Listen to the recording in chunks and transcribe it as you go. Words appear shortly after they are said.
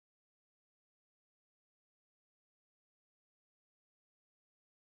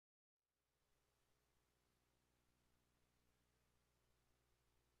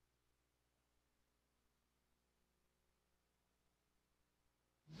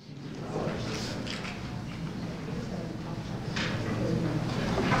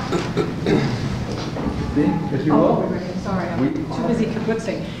me, if you will. Sorry, I'm too busy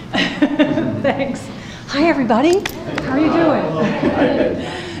kibitzing. Thanks. Hi, everybody. How are you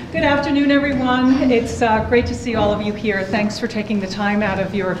doing? Good afternoon, everyone. It's great to see all of you here. Thanks for taking the time out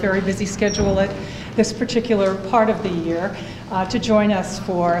of your very busy schedule at this particular part of the year to join us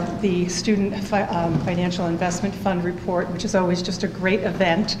for the Student Financial Investment Fund report, which is always just a great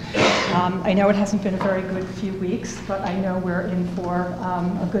event. I know it hasn't been a very good few weeks, but I know we're in for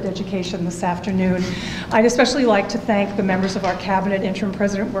a good education this afternoon. I'd especially like to thank the members of our cabinet, Interim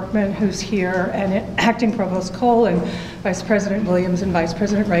President Workman, who's here, and Acting Provost Cole, and Vice President Williams and Vice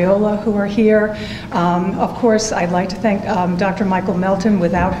President Raiola, who are here. Of course, I'd like to thank Dr. Michael Melton,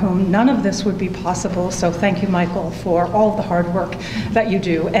 without whom none of this would be possible. So thank you, Michael, for all the hard work that you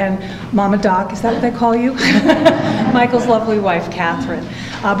do. And Mama Doc, is that what they call you? Michael's lovely wife, Catherine.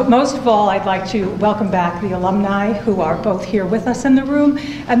 But most of all, I'd like to welcome back the alumni who are both here with us in the room,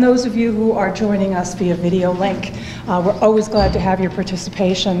 and those of you who are joining us via video link. We're always glad to have your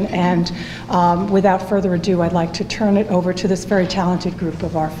participation, and without further ado, I'd like to turn it over to this very talented group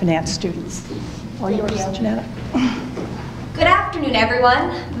of our finance students. All yours, Janetta. Good afternoon,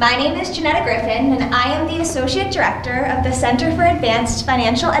 everyone. My name is Janetta Griffin, and I am the Associate Director of the Center for Advanced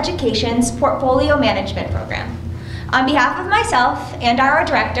Financial Education's Portfolio Management Program. On behalf of myself and our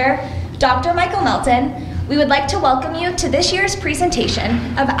Director, Dr. Michael Melton, we would like to welcome you to this year's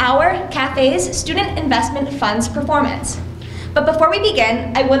presentation of our CAFE's Student Investment Fund's performance. But before we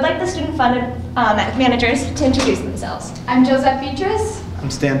begin, I would like the student fund managers to introduce themselves. I'm Joseph Beatrice. I'm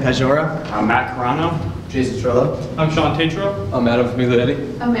Stan Pajora. I'm Matt Carano. Jason Trillo. I'm Sean Tatro. I'm Adam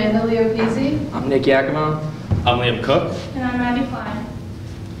Famiglietti. Amanda Leopizzi. I'm Nick Yakimo. I'm Liam Cook. And I'm Randy Klein.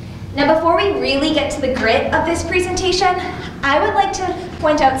 Now, before we really get to the grit of this presentation, I would like to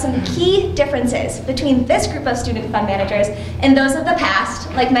point out some key differences between this group of student fund managers and those of the past,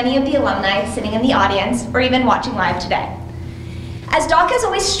 like many of the alumni sitting in the audience or even watching live today. As Doc has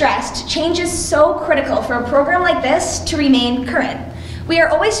always stressed, change is so critical for a program like this to remain current. We are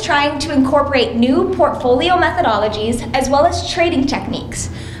always trying to incorporate new portfolio methodologies as well as trading techniques.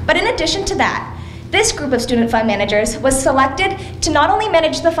 But in addition to that, this group of student fund managers was selected to not only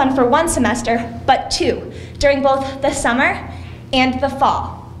manage the fund for one semester, but two, during both the summer and the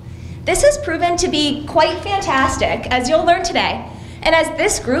fall. This has proven to be quite fantastic, as you'll learn today. And as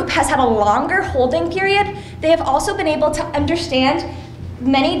this group has had a longer holding period, they have also been able to understand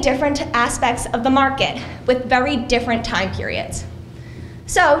many different aspects of the market with very different time periods.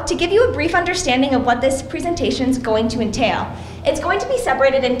 So, to give you a brief understanding of what this presentation is going to entail, it's going to be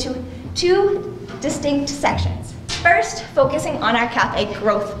separated into two distinct sections. First, focusing on our CAFE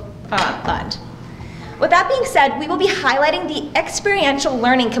Growth Fund. With that being said, we will be highlighting the experiential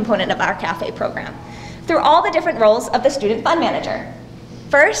learning component of our CAFE program through all the different roles of the student fund manager.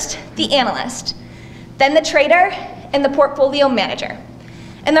 First, the analyst, then the trader, and the portfolio manager.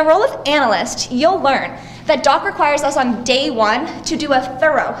 In the role of analyst, you'll learn that Doc requires us on day one to do a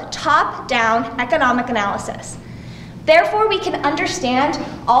thorough, top-down economic analysis. Therefore, we can understand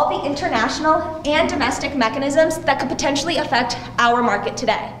all the international and domestic mechanisms that could potentially affect our market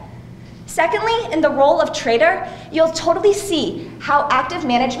today. Secondly, in the role of trader, you'll totally see how active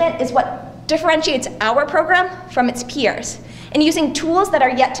management is what differentiates our program from its peers, and using tools that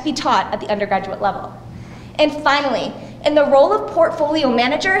are yet to be taught at the undergraduate level. And finally, in the role of portfolio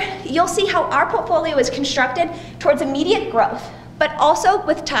manager, you'll see how our portfolio is constructed towards immediate growth, but also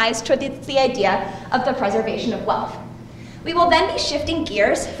with ties to the idea of the preservation of wealth. We will then be shifting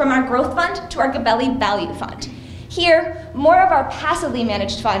gears from our growth fund to our Gabelli Value Fund. Here, more of our passively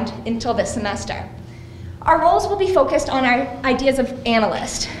managed fund until this semester. Our roles will be focused on our ideas of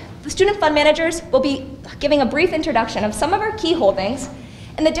analyst. The student fund managers will be giving a brief introduction of some of our key holdings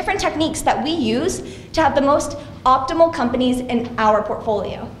and the different techniques that we use to have the most optimal companies in our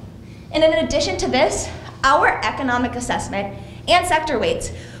portfolio. And in addition to this, our economic assessment and sector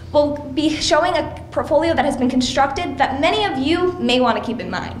weights will be showing a portfolio that has been constructed that many of you may want to keep in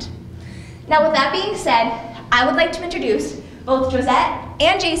mind. Now, with that being said, I would like to introduce both Josette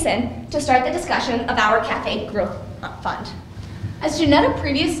and Jason to start the discussion of our CAFE Growth Fund. As Janetta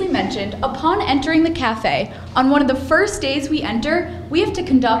previously mentioned, upon entering the CAFE, on one of the first days we enter, we have to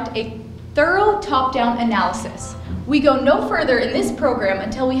conduct a thorough top-down analysis. We go no further in this program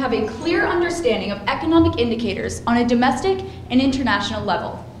until we have a clear understanding of economic indicators on a domestic and international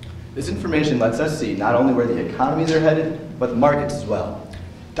level. This information lets us see not only where the economies are headed, but the markets as well.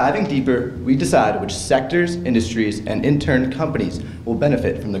 Diving deeper, we decide which sectors, industries, and in turn companies will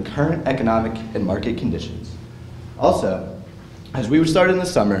benefit from the current economic and market conditions. Also, as we started in the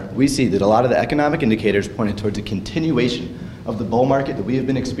summer, we see that a lot of the economic indicators pointed towards a continuation of the bull market that we have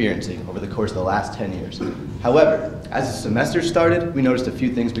been experiencing over the course of the last 10 years. However, as the semester started, we noticed a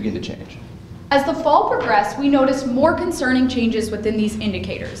few things begin to change. As the fall progressed, we noticed more concerning changes within these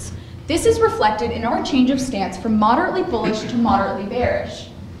indicators. This is reflected in our change of stance from moderately bullish to moderately bearish.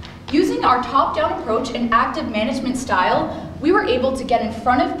 Using our top-down approach and active management style, we were able to get in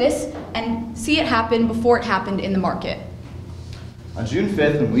front of this and see it happen before it happened in the market. On June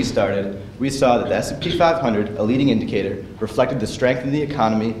 5th, when we started, we saw that the S&P 500, a leading indicator, reflected the strength of the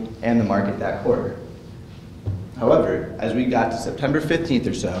economy and the market that quarter. However, as we got to September 15th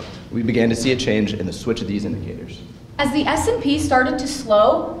or so, we began to see a change in the switch of these indicators. As the S&P started to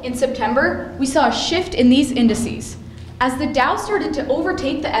slow in September, we saw a shift in these indices. As the Dow started to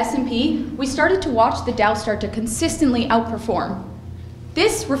overtake the S&P, we started to watch the Dow start to consistently outperform.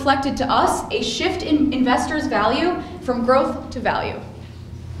 This reflected to us a shift in investors' value from growth to value.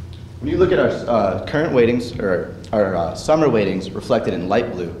 When you look at our current weightings, or our summer weightings reflected in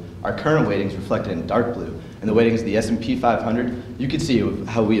light blue, our current weightings reflected in dark blue, and the weightings of the S&P 500, you can see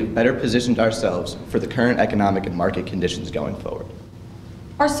how we have better positioned ourselves for the current economic and market conditions going forward.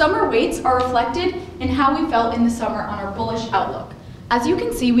 Our summer weights are reflected in how we felt in the summer on our bullish outlook. As you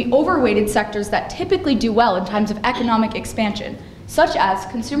can see, we overweighted sectors that typically do well in times of economic expansion, such as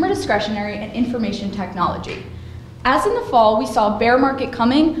consumer discretionary and information technology. As in the fall, we saw a bear market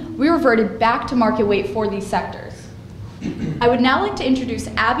coming, we reverted back to market weight for these sectors. I would now like to introduce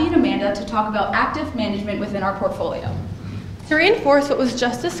Abby and Amanda to talk about active management within our portfolio. To reinforce what was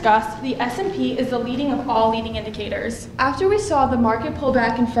just discussed, the S&P is the leading of all leading indicators. After we saw the market pull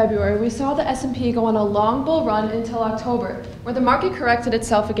back in February, we saw the S&P go on a long bull run until October, where the market corrected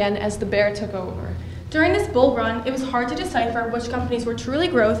itself again as the bear took over. During this bull run, it was hard to decipher which companies were truly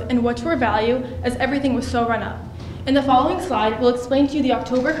growth and which were value, as everything was so run up. In the following slide, we'll explain to you the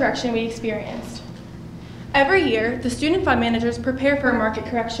October correction we experienced. Every year, the student fund managers prepare for a market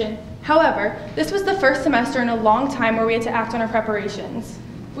correction. However, this was the first semester in a long time where we had to act on our preparations.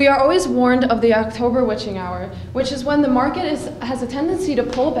 We are always warned of the October witching hour, which is when the market has a tendency to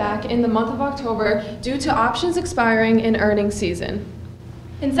pull back in the month of October due to options expiring in earnings season.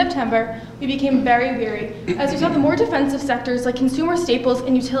 In September, we became very weary, as we saw the more defensive sectors like consumer staples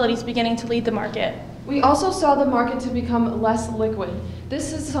and utilities beginning to lead the market. We also saw the market to become less liquid.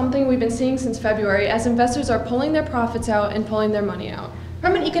 This is something we've been seeing since February, as investors are pulling their profits out and pulling their money out.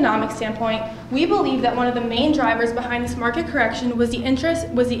 From an economic standpoint, we believe that one of the main drivers behind this market correction was the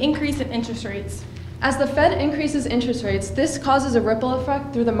increase in interest rates. As the Fed increases interest rates, this causes a ripple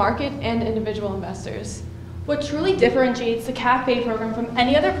effect through the market and individual investors. What truly differentiates the CAFE program from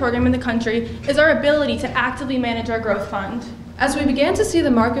any other program in the country is our ability to actively manage our growth fund. As we began to see the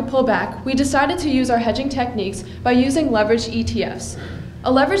market pull back, we decided to use our hedging techniques by using leveraged ETFs.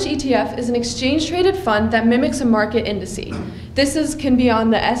 A leveraged ETF is an exchange-traded fund that mimics a market indice. This can be on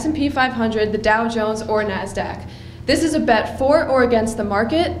the S&P 500, the Dow Jones, or NASDAQ. This is a bet for or against the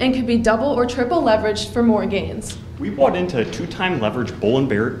market and can be double or triple leveraged for more gains. We bought into a 2-time leveraged bull and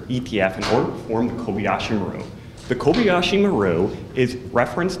bear ETF in order to form the Kobayashi Maru. The Kobayashi Maru is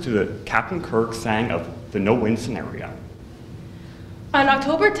reference to the Captain Kirk saying of the no-win scenario. On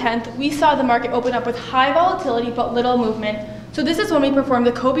October 10th, we saw the market open up with high volatility but little movement. So this is when we performed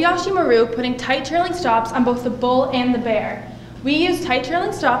the Kobayashi Maru, putting tight trailing stops on both the bull and the bear. We used tight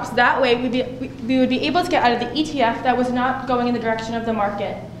trailing stops, that way we would be able to get out of the ETF that was not going in the direction of the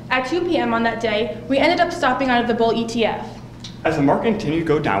market. At 2 p.m. on that day, we ended up stopping out of the bull ETF. As the market continued to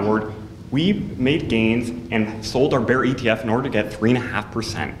go downward, we made gains and sold our bear ETF in order to get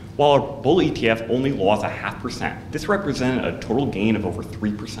 3.5%, while our bull ETF only lost 0.5%. This represented a total gain of over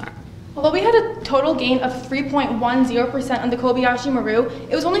 3%. Although we had a total gain of 3.10% on the Kobayashi Maru,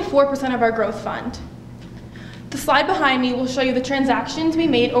 it was only 4% of our growth fund. The slide behind me will show you the transactions we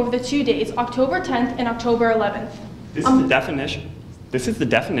made over the 2 days, October 10th and October 11th. This is the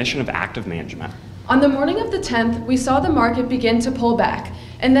definition of active management. On the morning of the 10th, we saw the market begin to pull back,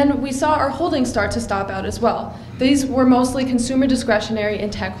 and then we saw our holdings start to stop out as well. These were mostly consumer discretionary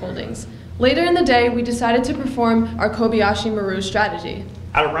and tech holdings. Later in the day, we decided to perform our Kobayashi Maru strategy.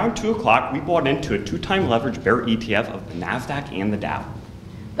 At around 2 o'clock, we bought into a 2-time leveraged bear ETF of the NASDAQ and the Dow.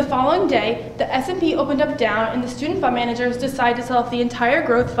 The following day, the S&P opened up down and the student fund managers decided to sell off the entire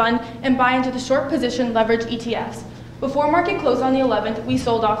growth fund and buy into the short position leverage ETFs. Before market closed on the 11th, we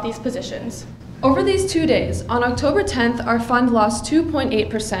sold off these positions. Over these 2 days, on October 10th, our fund lost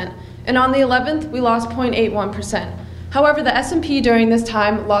 2.8%, and on the 11th, we lost 0.81%. However, the S&P during this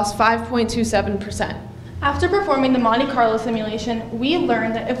time lost 5.27%. After performing the Monte Carlo simulation, we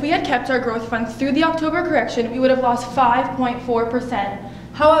learned that if we had kept our growth fund through the October correction, we would have lost 5.4%.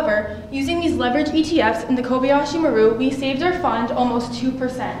 However, using these leverage ETFs in the Kobayashi Maru, we saved our fund almost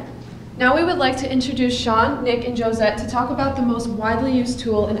 2%. Now we would like to introduce Sean, Nick, and Josette to talk about the most widely used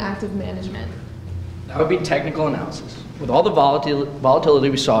tool in active management. That would be technical analysis. With all the volatility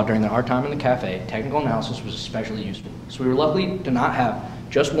we saw during our time in the cafe, technical analysis was especially useful. So we were lucky to not have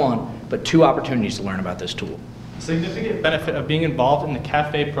just one, but two opportunities to learn about this tool. A significant benefit of being involved in the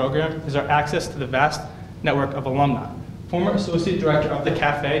cafe program is our access to the vast network of alumni. Former Associate Director of the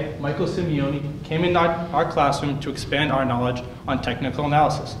cafe, Michael Simeone, came in our classroom to expand our knowledge on technical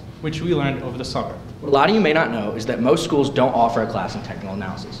analysis, which we learned over the summer. What a lot of you may not know is that most schools don't offer a class in technical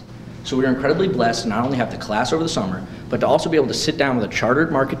analysis. So we are incredibly blessed to not only have the class over the summer, but to also be able to sit down with a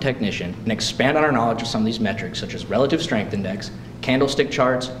chartered market technician and expand on our knowledge of some of these metrics, such as relative strength index, candlestick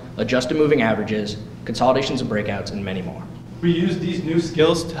charts, adjusted moving averages, consolidations and breakouts, and many more. We use these new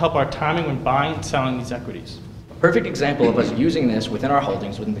skills to help our timing when buying and selling these equities. A perfect example of us using this within our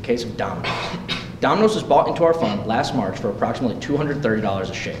holdings was in the case of Domino's. Domino's was bought into our fund last March for approximately $230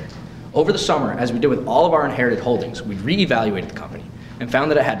 a share. Over the summer, as we did with all of our inherited holdings, we reevaluated the company and found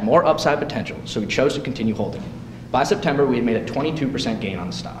that it had more upside potential, so we chose to continue holding it. By September, we had made a 22% gain on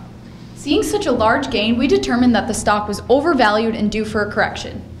the stock. Seeing such a large gain, we determined that the stock was overvalued and due for a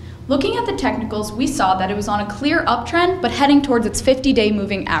correction. Looking at the technicals, we saw that it was on a clear uptrend, but heading towards its 50-day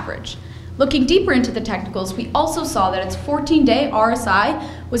moving average. Looking deeper into the technicals, we also saw that its 14-day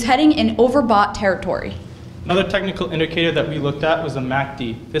RSI was heading in overbought territory. Another technical indicator that we looked at was the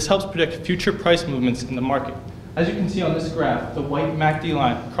MACD. This helps predict future price movements in the market. As you can see on this graph, the white MACD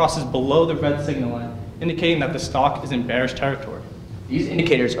line crosses below the red signal line, indicating that the stock is in bearish territory. These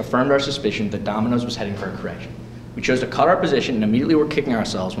indicators affirmed our suspicion that Domino's was heading for a correction. We chose to cut our position and immediately were kicking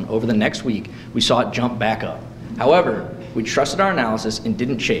ourselves when over the next week we saw it jump back up. However, we trusted our analysis and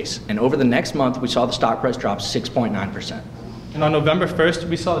didn't chase, and over the next month we saw the stock price drop 6.9%. And on November 1st,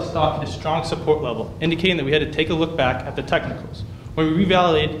 we saw the stock hit a strong support level, indicating that we had to take a look back at the technicals. When we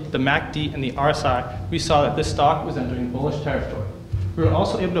revalidated the MACD and the RSI, we saw that this stock was entering bullish territory. We were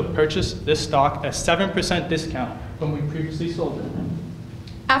also able to purchase this stock at a 7% discount when we previously sold it.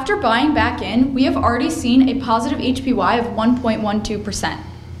 After buying back in, we have already seen a positive HPY of 1.12%.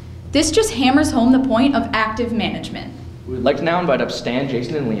 This just hammers home the point of active management. We would like to now invite up Stan,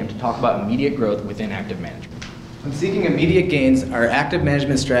 Jason, and Liam to talk about immediate growth within active management. When seeking immediate gains, our active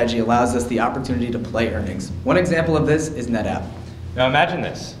management strategy allows us the opportunity to play earnings. One example of this is NetApp. Now imagine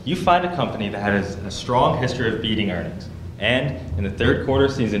this. You find a company that has a strong history of beating earnings, and in the third quarter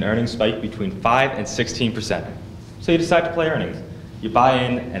sees an earnings spike between 5 and 16%. So you decide to play earnings. You buy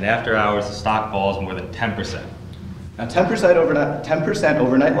in, and after hours, the stock falls more than 10%. Now 10%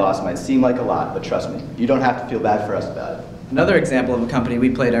 overnight loss might seem like a lot, but trust me, you don't have to feel bad for us about it. Another example of a company we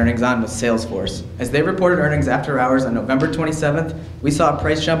played earnings on was Salesforce. As they reported earnings after hours on November 27th, we saw a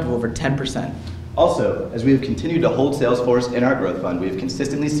price jump of over 10%. Also, as we have continued to hold Salesforce in our growth fund, we have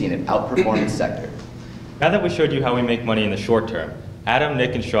consistently seen it outperform its sector. Now that we showed you how we make money in the short term, Adam,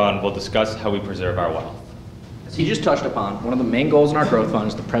 Nick, and Sean will discuss how we preserve our wealth. As he just touched upon, one of the main goals in our growth fund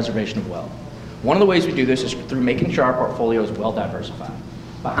is the preservation of wealth. One of the ways we do this is through making sure our portfolio is well diversified.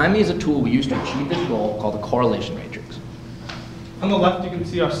 Behind me is a tool we use to achieve this goal called the correlation matrix. On the left, you can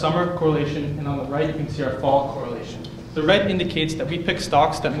see our summer correlation, and on the right, you can see our fall correlation. The red indicates that we pick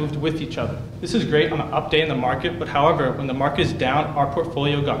stocks that moved with each other. This is great on an up day in the market, but however, when the market is down, our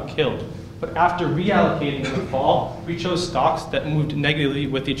portfolio got killed. But after reallocating in the fall, we chose stocks that moved negatively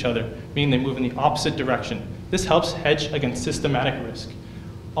with each other, meaning they move in the opposite direction. This helps hedge against systematic risk.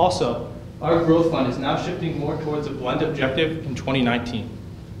 Also, our growth fund is now shifting more towards a blend objective in 2019.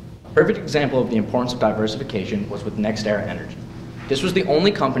 A perfect example of the importance of diversification was with NextEra Energy. This was the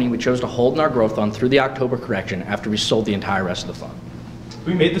only company we chose to hold in our growth fund through the October correction after we sold the entire rest of the fund.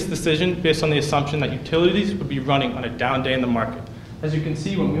 We made this decision based on the assumption that utilities would be running on a down day in the market. As you can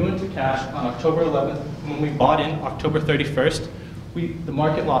see, when we went to cash on October 11th, when we bought in October 31st, the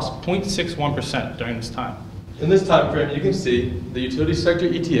market lost 0.61% during this time. In this time frame, you can see the utility sector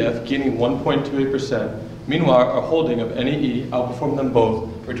ETF gaining 1.28%. Meanwhile, our holding of NEE outperformed them both,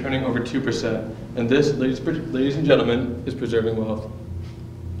 returning over 2%. And this, ladies and gentlemen, is preserving wealth.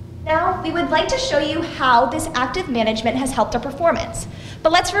 Now, we would like to show you how this active management has helped our performance.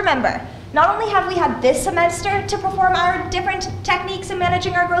 But let's remember, not only have we had this semester to perform our different techniques in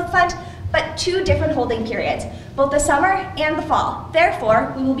managing our growth fund, but 2 different holding periods, both the summer and the fall.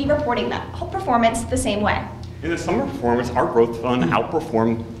 Therefore, we will be reporting that performance the same way. In the summer performance, our growth fund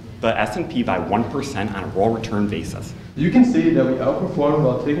outperformed the S&P by 1% on a raw return basis. You can see that we outperformed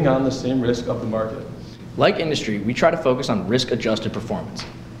while taking on the same risk of the market. Like industry, we try to focus on risk-adjusted performance.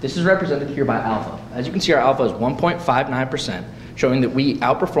 This is represented here by alpha. As you can see, our alpha is 1.59%, showing that we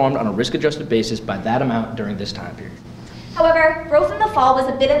outperformed on a risk-adjusted basis by that amount during this time period. However, growth in the fall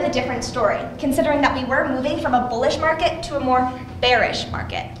was a bit of a different story, considering that we were moving from a bullish market to a more bearish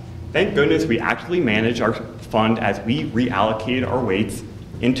market. Thank goodness we actually managed our fund as we reallocated our weights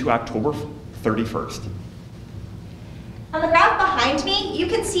into October 31st. On the graph behind me, you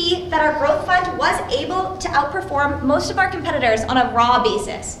can see that our growth fund was able to outperform most of our competitors on a raw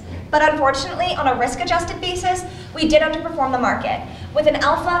basis. But unfortunately, on a risk-adjusted basis, we did underperform the market with an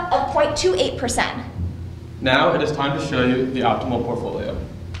alpha of 0.28%. Now it is time to show you the optimal portfolio.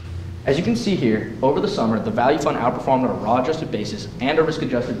 As you can see here, over the summer, the value fund outperformed on a raw adjusted basis and a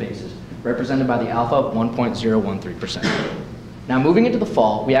risk-adjusted basis, represented by the alpha of 1.013%. Now moving into the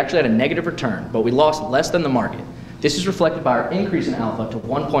fall, we actually had a negative return, but we lost less than the market. This is reflected by our increase in alpha to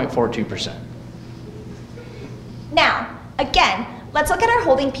 1.42%. Now, again, let's look at our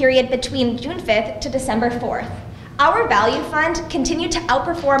holding period between June 5th to December 4th. Our value fund continued to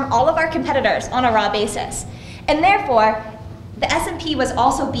outperform all of our competitors on a raw basis, and therefore, the S&P was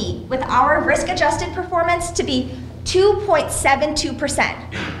also beat, with our risk-adjusted performance to be 2.72%.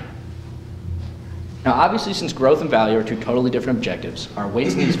 Now obviously, since growth and value are two totally different objectives, our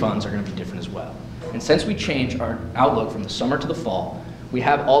weights in these funds are going to be different as well. And since we changed our outlook from the summer to the fall, we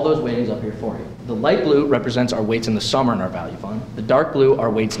have all those weightings up here for you. The light blue represents our weights in the summer in our value fund, the dark blue are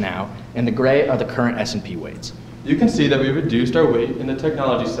weights now, and the gray are the current S&P weights. You can see that we reduced our weight in the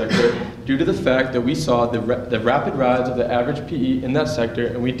technology sector due to the fact that we saw the rapid rise of the average PE in that sector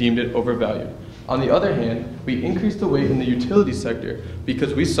and we deemed it overvalued. On the other hand, we increased the weight in the utility sector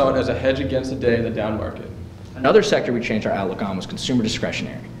because we saw it as a hedge against a day in the down market. Another sector we changed our outlook on was consumer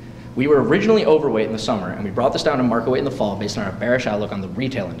discretionary. We were originally overweight in the summer, and we brought this down to market weight in the fall based on our bearish outlook on the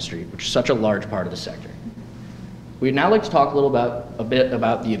retail industry, which is such a large part of the sector. We'd now like to talk a bit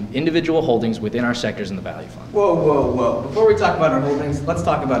about the individual holdings within our sectors in the value fund. Whoa. Before we talk about our holdings, let's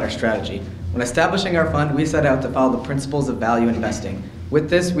talk about our strategy. When establishing our fund, we set out to follow the principles of value investing. With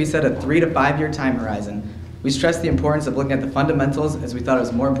this, we set a 3 to 5 year time horizon. We stressed the importance of looking at the fundamentals, as we thought it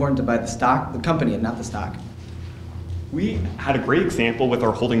was more important to buy the company, and not the stock. We had a great example with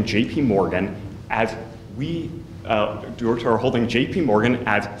our holding JP Morgan as we due to our holding JP Morgan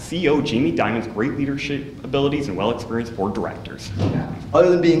as CEO Jamie Dimon's great leadership abilities and well-experienced board directors.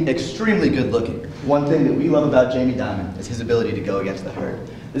 Other than being extremely good looking, one thing that we love about Jamie Dimon is his ability to go against the herd.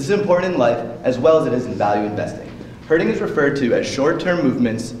 This is important in life as well as it is in value investing. Herding is referred to as short-term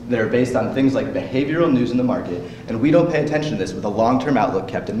movements that are based on things like behavioral news in the market, and we don't pay attention to this with a long-term outlook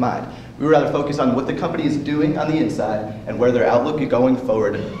kept in mind. We rather focus on what the company is doing on the inside and where their outlook going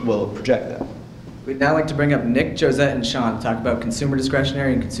forward will project them. We'd now like to bring up Nick, Josette, and Sean to talk about consumer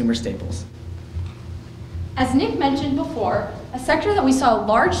discretionary and consumer staples. As Nick mentioned before, a sector that we saw a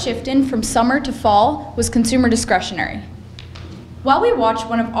large shift in from summer to fall was consumer discretionary. While we watched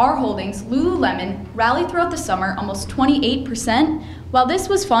one of our holdings, Lululemon, rally throughout the summer almost 28%, while this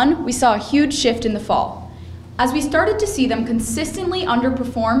was fun, we saw a huge shift in the fall. As we started to see them consistently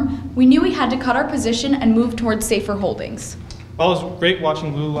underperform, we knew we had to cut our position and move towards safer holdings. While it was great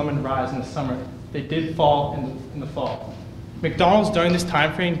watching Lululemon rise in the summer, they did fall in the fall. McDonald's during this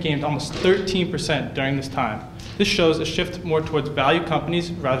time frame gained almost 13% during this time. This shows a shift more towards value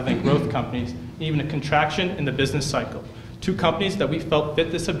companies rather than growth companies, and even a contraction in the business cycle. Two companies that we felt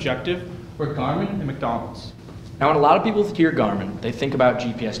fit this objective were Garmin and McDonald's. Now, when a lot of people hear Garmin, they think about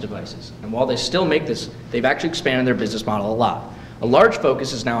GPS devices. And while they still make this, they've actually expanded their business model a lot. A large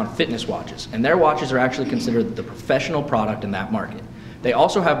focus is now on fitness watches, and their watches are actually considered the professional product in that market. They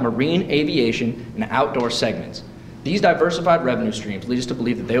also have marine, aviation, and outdoor segments. These diversified revenue streams lead us to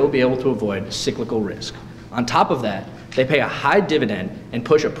believe that they will be able to avoid cyclical risk. On top of that, they pay a high dividend and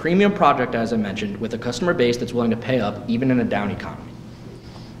push a premium product, as I mentioned, with a customer base that's willing to pay up even in a down economy.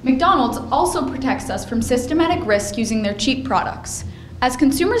 McDonald's also protects us from systematic risk using their cheap products. As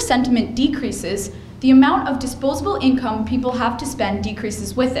consumer sentiment decreases, the amount of disposable income people have to spend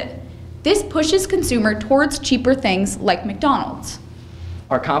decreases with it. This pushes consumer towards cheaper things like McDonald's.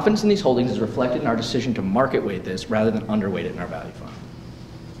 Our confidence in these holdings is reflected in our decision to market weight this rather than underweight it in our value fund.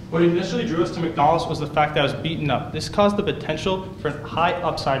 What initially drew us to McDonald's was the fact that it was beaten up. This caused the potential for a high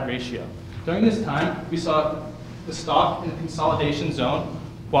upside ratio. During this time, we saw the stock in the consolidation zone,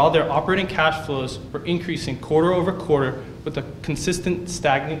 while their operating cash flows were increasing quarter over quarter with a consistent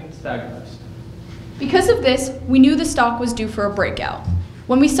stagnant rise. Because of this, we knew the stock was due for a breakout.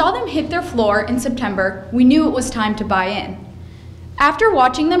 When we saw them hit their floor in September, we knew it was time to buy in. After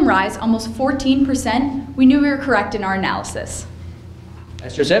watching them rise almost 14%, we knew we were correct in our analysis.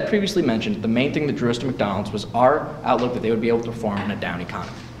 As Josette previously mentioned, the main thing that drew us to McDonald's was our outlook that they would be able to perform in a down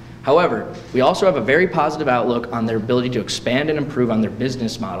economy. However, we also have a very positive outlook on their ability to expand and improve on their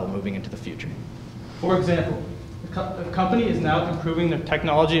business model moving into the future. For example, the company is now improving their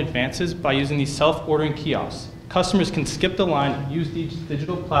technology advances by using these self-ordering kiosks. Customers can skip the line and use these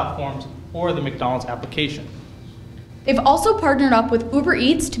digital platforms or the McDonald's application. They've also partnered up with Uber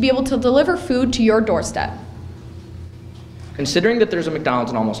Eats to be able to deliver food to your doorstep. Considering that there's a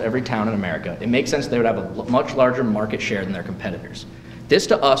McDonald's in almost every town in America, it makes sense they would have a much larger market share than their competitors. This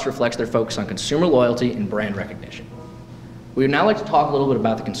to us reflects their focus on consumer loyalty and brand recognition. We would now like to talk a little bit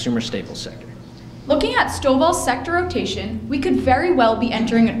about the consumer staples sector. Looking at Stovall's sector rotation, we could very well be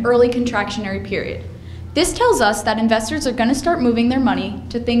entering an early contractionary period. This tells us that investors are going to start moving their money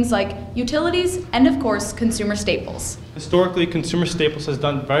to things like utilities and, of course, consumer staples. Historically, consumer staples has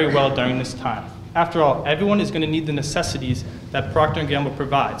done very well during this time. After all, everyone is going to need the necessities that Procter & Gamble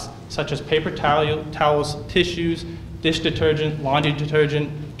provides, such as paper towels, tissues, dish detergent, laundry detergent,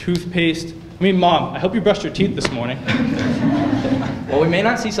 toothpaste. I mean, Mom, I hope you brushed your teeth this morning. While we may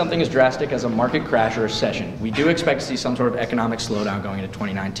not see something as drastic as a market crash or recession, we do expect to see some sort of economic slowdown going into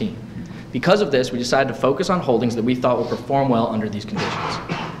 2019. Because of this, we decided to focus on holdings that we thought would perform well under these conditions.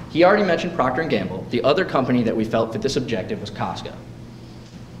 He already mentioned Procter & Gamble. The other company that we felt fit this objective was Costco.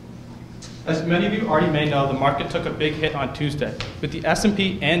 As many of you already may know, the market took a big hit on Tuesday, with the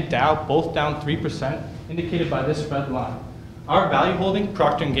S&P and Dow both down 3%, indicated by this red line. Our value holding,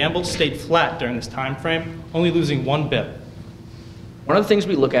 Procter & Gamble, stayed flat during this time frame, only losing 1 bip. One of the things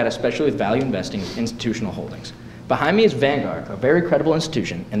we look at, especially with value investing, is institutional holdings. Behind me is Vanguard, a very credible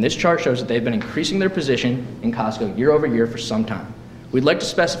institution, and this chart shows that they've been increasing their position in Costco year over year for some time. We'd like to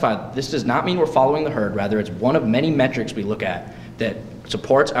specify that this does not mean we're following the herd, rather it's one of many metrics we look at that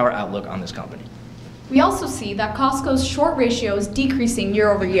supports our outlook on this company. We also see that Costco's short ratio is decreasing year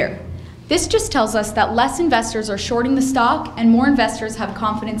over year. This just tells us that less investors are shorting the stock and more investors have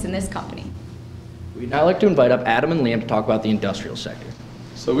confidence in this company. We'd now like to invite up Adam and Liam to talk about the industrial sector.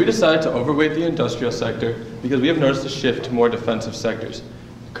 So we decided to overweight the industrial sector because we have noticed a shift to more defensive sectors.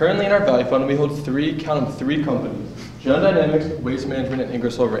 Currently in our value fund, we hold three companies, General Dynamics, Waste Management, and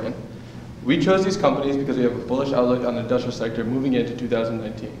Ingersoll Rand. We chose these companies because we have a bullish outlook on the industrial sector moving into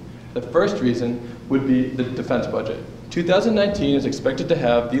 2019. The first reason would be the defense budget. 2019 is expected to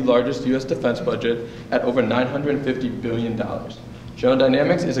have the largest U.S. defense budget at over $950 billion. General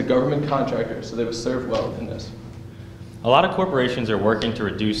Dynamics is a government contractor, so they would serve well in this. A lot of corporations are working to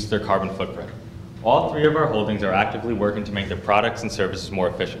reduce their carbon footprint. All three of our holdings are actively working to make their products and services more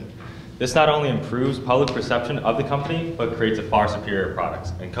efficient. This not only improves public perception of the company, but creates a far superior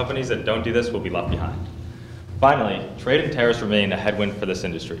product, and companies that don't do this will be left behind. Finally, trade and tariffs remain a headwind for this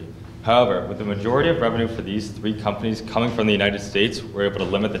industry. However, with the majority of revenue for these three companies coming from the United States, we're able to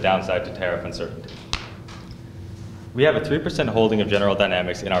limit the downside to tariff uncertainty. We have a 3% holding of General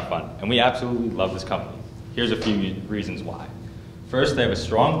Dynamics in our fund, and we absolutely love this company. Here's a few reasons why. First, they have a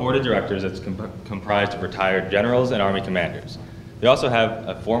strong board of directors that's comprised of retired generals and Army commanders. They also have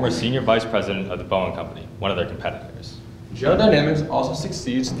a former senior vice president of the Boeing Company, one of their competitors. General Dynamics also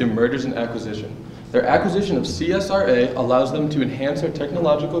succeeds through mergers and acquisition. Their acquisition of CSRA allows them to enhance their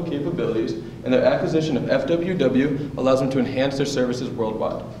technological capabilities, and their acquisition of FWW allows them to enhance their services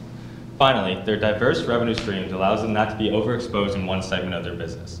worldwide. Finally, their diverse revenue streams allows them not to be overexposed in one segment of their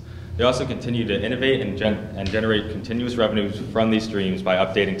business. They also continue to innovate and generate continuous revenues from these streams by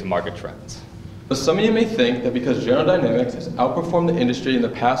updating to market trends. But some of you may think that because General Dynamics has outperformed the industry in the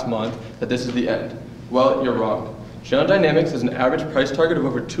past month, that this is the end. Well, you're wrong. General Dynamics has an average price target of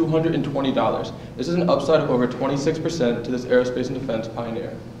over $220. This is an upside of over 26% to this aerospace and defense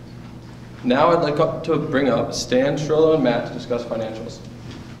pioneer. Now I'd like to bring up Stan, Strollo, and Matt to discuss financials.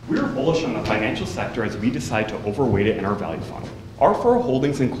 We are bullish on the financial sector as we decide to overweight it in our value fund. Our four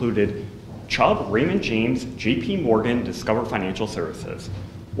holdings included Chubb, Raymond James, JP Morgan, Discover Financial Services.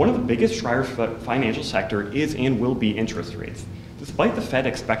 One of the biggest drivers for the financial sector is and will be interest rates. Despite the Fed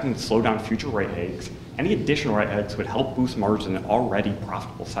expecting to slow down future rate hikes, any additional rate hikes would help boost margins in an already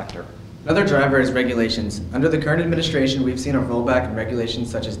profitable sector. Another driver is regulations. Under the current administration, we've seen a rollback in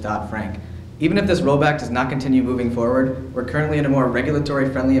regulations such as Dodd-Frank. Even if this rollback does not continue moving forward, we're currently in a more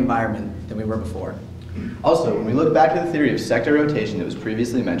regulatory-friendly environment than we were before. Also, when we look back to the theory of sector rotation that was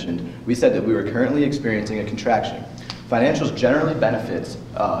previously mentioned, we said that we were currently experiencing a contraction. Financials generally benefits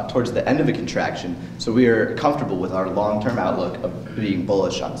towards the end of a contraction, so we are comfortable with our long-term outlook of being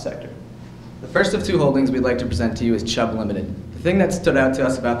bullish on the sector. The first of two holdings we'd like to present to you is Chubb Limited. The thing that stood out to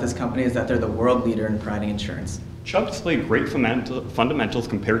us about this company is that they're the world leader in providing insurance. Chubb displayed great fundamentals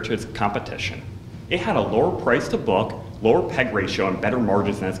compared to its competition. It had a lower price to book, lower PEG ratio, and better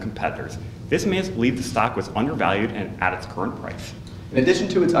margins than its competitors. This made us believe the stock was undervalued and at its current price. In addition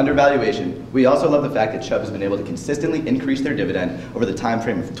to its undervaluation, we also love the fact that Chubb has been able to consistently increase their dividend over the time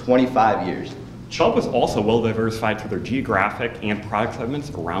frame of 25 years. Chubb was also well diversified through their geographic and product segments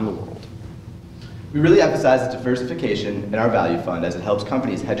around the world. We really emphasize its diversification in our value fund as it helps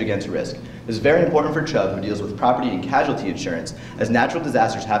companies hedge against risk. This is very important for Chubb, who deals with property and casualty insurance, as natural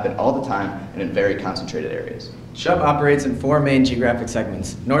disasters happen all the time and in very concentrated areas. Chubb operates in 4 main geographic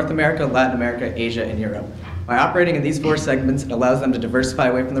segments: North America, Latin America, Asia, and Europe. By operating in these 4 segments, it allows them to diversify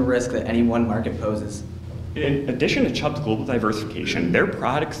away from the risk that any one market poses. In addition to Chubb's global diversification, their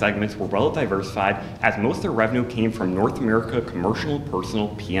product segments were well diversified, as most of their revenue came from North America commercial and personal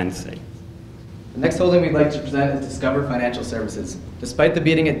PNC. The next holding we'd like to present is Discover Financial Services. Despite the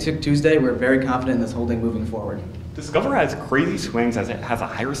beating it took Tuesday, we're very confident in this holding moving forward. Discover has crazy swings as it has a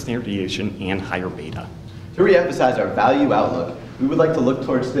higher standard deviation and higher beta. To re-emphasize our value outlook, we would like to look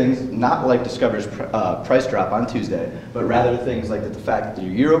towards things not like Discover's price drop on Tuesday, but rather things like the fact that the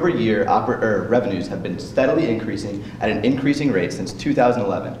year-over-year revenues have been steadily increasing at an increasing rate since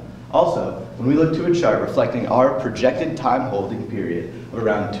 2011. Also, when we look to a chart reflecting our projected time holding period of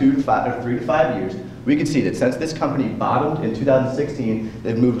around 3 to 5 years, we can see that since this company bottomed in 2016,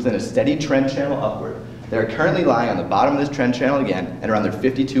 they've moved within a steady trend channel upward. They are currently lying on the bottom of this trend channel again and around their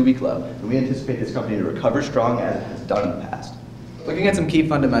 52-week low, and we anticipate this company to recover strong as it has done in the past. Looking at some key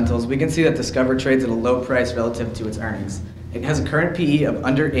fundamentals, we can see that Discover trades at a low price relative to its earnings. It has a current PE of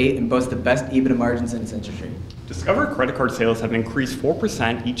under 8 and boasts the best EBITDA margins in its industry. Discover credit card sales have increased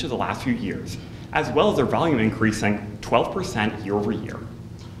 4% each of the last few years, as well as their volume increasing 12% year over year.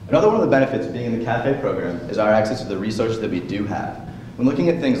 Another one of the benefits of being in the CAFE program is our access to the resources that we do have. When looking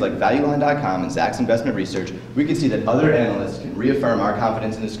at things like ValueLine.com and Zacks Investment Research, we can see that other analysts can reaffirm our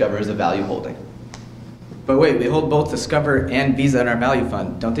confidence in Discover as a value holding. But wait, we hold both Discover and Visa in our value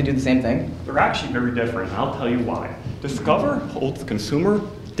fund. Don't they do the same thing? They're actually very different, and I'll tell you why. Discover holds consumer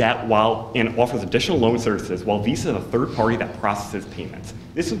debt and offers additional loan services, while Visa is a third party that processes payments.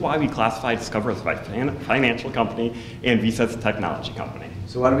 This is why we classify Discover as a financial company and Visa as a technology company.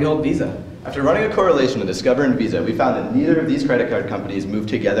 So why do we hold Visa? After running a correlation of Discover and Visa, we found that neither of these credit card companies move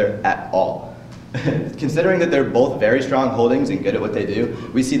together at all. Considering that they're both very strong holdings and good at what they do,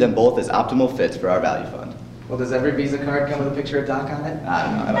 we see them both as optimal fits for our value fund. Well, does every Visa card come with a picture of Doc on it? I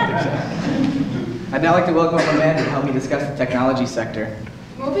don't know, I don't think so. I'd now like to welcome Amanda to help me discuss the technology sector.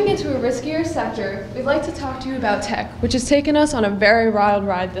 Moving into a riskier sector, we'd like to talk to you about tech, which has taken us on a very wild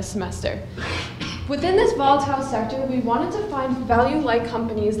ride this semester. Within this volatile sector, we wanted to find value-like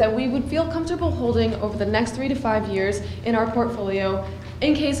companies that we would feel comfortable holding over the next 3 to 5 years in our portfolio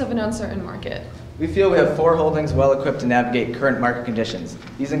in case of an uncertain market. We feel we have 4 holdings well equipped to navigate current market conditions.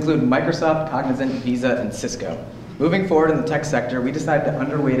 These include Microsoft, Cognizant, Visa, and Cisco. Moving forward in the tech sector, we decided to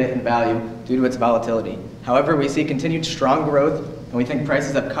underweight it in value due to its volatility. However, we see continued strong growth, and we think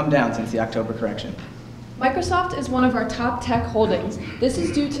prices have come down since the October correction. Microsoft is one of our top tech holdings. This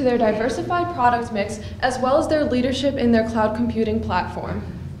is due to their diversified product mix as well as their leadership in their cloud computing platform.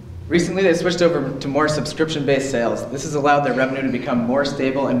 Recently, they switched over to more subscription-based sales. This has allowed their revenue to become more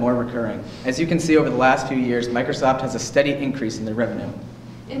stable and more recurring. As you can see, over the last few years, Microsoft has a steady increase in their revenue.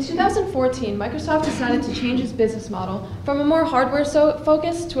 In 2014, Microsoft decided to change its business model from a more hardware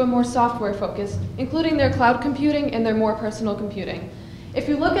focus to a more software focus, including their cloud computing and their more personal computing. If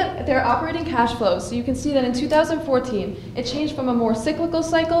you look at their operating cash flows, you can see that in 2014, it changed from a more cyclical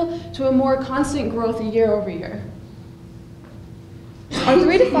cycle to a more constant growth year over year. Our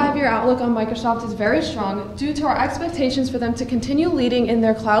 3 to 5 year outlook on Microsoft is very strong due to our expectations for them to continue leading in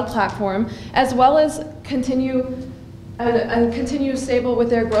their cloud platform, as well as continue stable with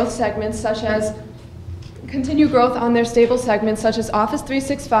their growth segments, such as continue growth on their stable segments such as Office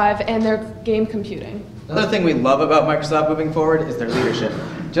 365 and their game computing. Another thing we love about Microsoft moving forward is their leadership.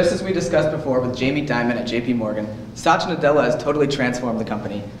 Just as we discussed before with Jamie Dimon at JP Morgan, Satya Nadella has totally transformed the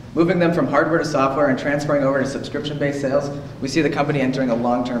company. Moving them from hardware to software and transferring over to subscription-based sales, we see the company entering a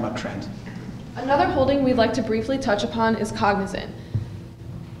long-term uptrend. Another holding we'd like to briefly touch upon is Cognizant.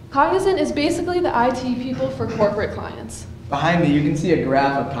 Cognizant is basically the IT people for corporate clients. Behind me, you can see a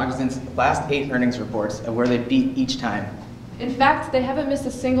graph of Cognizant's last 8 earnings reports and where they beat each time. In fact, they haven't missed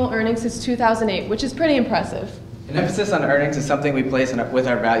a single earnings since 2008, which is pretty impressive. An emphasis on earnings is something we place with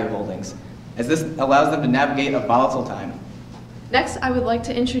our value holdings, as this allows them to navigate a volatile time. Next, I would like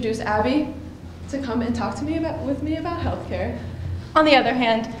to introduce Abby to come and talk to me with me about healthcare. On the other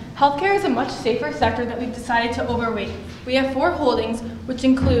hand, healthcare is a much safer sector that we've decided to overweight. We have 4 holdings, which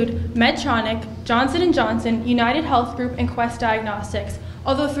include Medtronic, Johnson & Johnson, United Health Group, and Quest Diagnostics.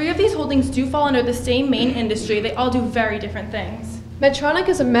 Although 3 of these holdings do fall under the same main industry, they all do very different things. Medtronic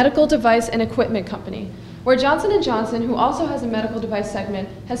is a medical device and equipment company. where Johnson & Johnson, who also has a medical device segment,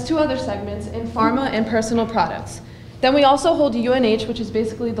 has 2 other segments in pharma and personal products. Then we also hold UNH, which is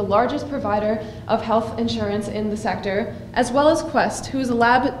basically the largest provider of health insurance in the sector, as well as Quest, who is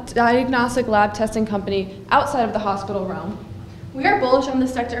a diagnostic lab testing company outside of the hospital realm. We are bullish on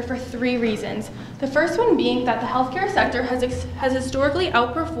this sector for 3 reasons. The first one being that the healthcare sector has historically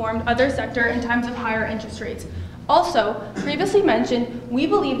outperformed other sectors in times of higher interest rates. Also, previously mentioned, we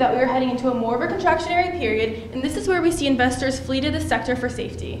believe that we are heading into a more of a contractionary period, and this is where we see investors flee to this sector for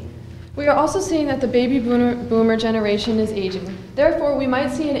safety. We are also seeing that the baby boomer generation is aging. Therefore, we might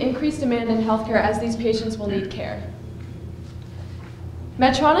see an increased demand in healthcare as these patients will need care.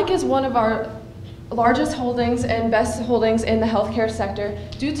 Medtronic is one of our largest holdings and best holdings in the healthcare sector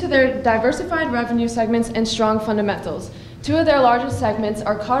due to their diversified revenue segments and strong fundamentals. 2 of their largest segments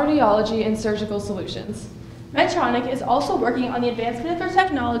are cardiology and surgical solutions. Medtronic is also working on the advancement of their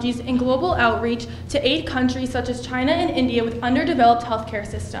technologies and global outreach to 8 countries such as China and India with underdeveloped healthcare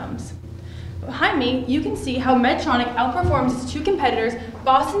systems. Behind me, you can see how Medtronic outperforms its 2 competitors,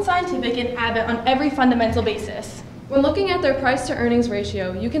 Boston Scientific and Abbott, on every fundamental basis. When looking at their price to earnings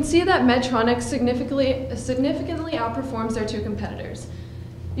ratio, you can see that Medtronic significantly outperforms their 2 competitors.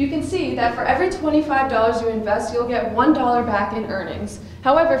 You can see that for every $25 you invest, you'll get $1 back in earnings.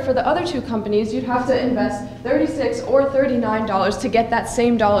 However, for the other 2 companies, you'd have to invest $36 or $39 to get that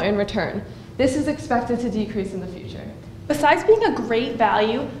same dollar in return. This is expected to decrease in the future. Besides being a great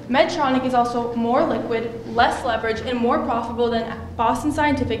value, Medtronic is also more liquid, less leverage, and more profitable than Boston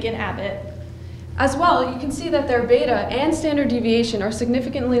Scientific and Abbott. As well, you can see that their beta and standard deviation are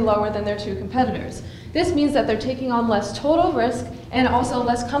significantly lower than their 2 competitors. This means that they're taking on less total risk and also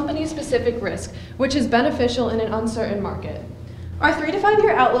less company-specific risk, which is beneficial in an uncertain market. Our 3 to 5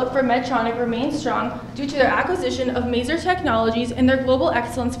 year outlook for Medtronic remains strong due to their acquisition of Maser Technologies and their Global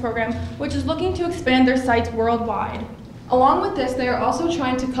Excellence Program, which is looking to expand their sites worldwide. Along with this, they are also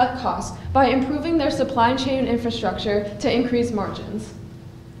trying to cut costs by improving their supply chain infrastructure to increase margins.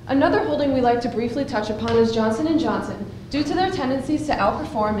 Another holding we like to briefly touch upon is Johnson & Johnson, due to their tendencies to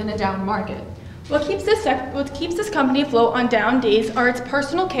outperform in a down market. What keeps this company afloat on down days are its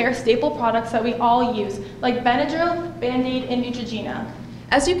personal care staple products that we all use, like Benadryl, Band-Aid, and Neutrogena.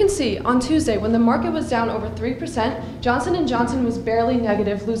 As you can see, on Tuesday, when the market was down over 3%, Johnson & Johnson was barely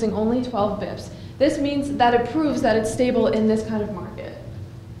negative, losing only 12 bips. This means that it proves that it's stable in this kind of market.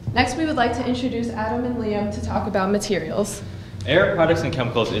 Next, we would like to introduce Adam and Liam to talk about materials. Air Products and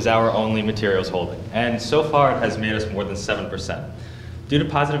Chemicals is our only materials holding, and so far it has made us more than 7%. Due to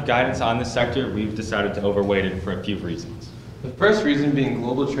positive guidance on this sector, we've decided to overweight it for a few reasons. The first reason being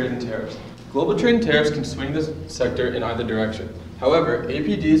global trade and tariffs. Global trade and tariffs can swing this sector in either direction. However,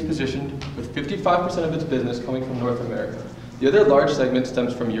 APD is positioned with 55% of its business coming from North America. The other large segment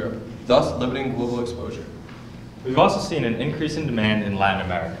stems from Europe, thus limiting global exposure. We've also seen an increase in demand in Latin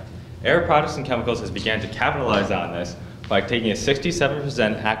America. Air Products and Chemicals has begun to capitalize on this by taking a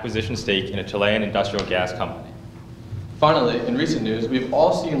 67% acquisition stake in a Chilean industrial gas company. Finally, in recent news, we've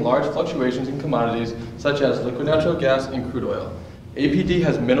all seen large fluctuations in commodities such as liquid natural gas and crude oil. APD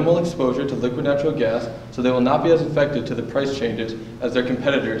has minimal exposure to liquid natural gas, so they will not be as affected to the price changes as their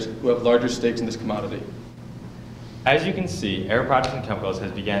competitors who have larger stakes in this commodity. As you can see, Air Products and Chemicals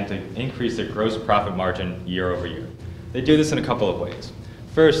has begun to increase their gross profit margin year over year. They do this in a couple of ways.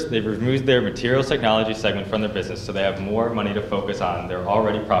 First, they've removed their materials technology segment from their business so they have more money to focus on their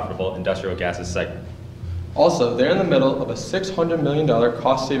already profitable industrial gases segment. Also, they're in the middle of a $600 million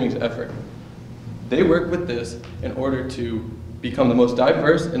cost savings effort. They work with this in order to become the most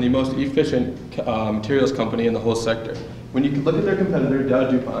diverse and the most efficient materials company in the whole sector. When you look at their competitor, Dow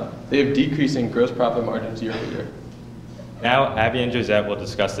DuPont, they have decreasing gross profit margins year over year. Now, Abby and Josette will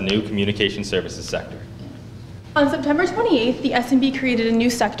discuss the new communication services sector. On September 28th, the S&P created a new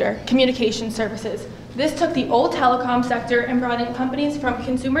sector, communication services. This took the old telecom sector and brought in companies from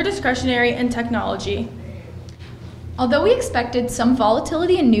consumer discretionary and technology. Although we expected some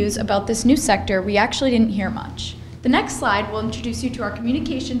volatility in news about this new sector, we actually didn't hear much. The next slide will introduce you to our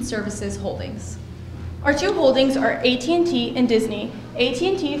communication services holdings. Our 2 holdings are AT&T and Disney.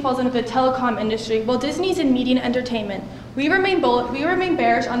 AT&T falls under the telecom industry, while Disney's in media and entertainment. We remain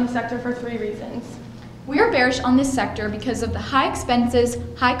bearish on the sector for 3 reasons. We are bearish on this sector because of the high expenses,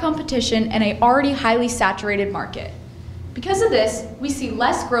 high competition, and an already highly saturated market. Because of this, we see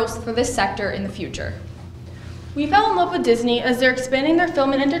less growth for this sector in the future. We fell in love with Disney as they're expanding their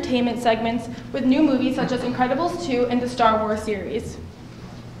film and entertainment segments with new movies such as Incredibles 2 and the Star Wars series.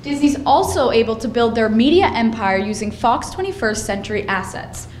 Disney's also able to build their media empire using Fox 21st Century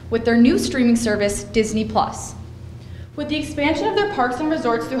assets with their new streaming service, Disney+. With the expansion of their parks and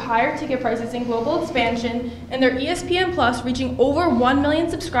resorts through higher ticket prices and global expansion, and their ESPN Plus reaching over 1 million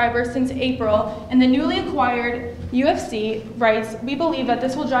subscribers since April, and the newly acquired UFC rights, we believe that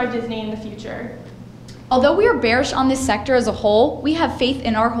this will drive Disney in the future. Although we are bearish on this sector as a whole, we have faith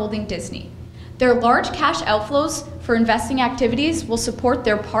in our holding Disney. Their large cash outflows for investing activities will support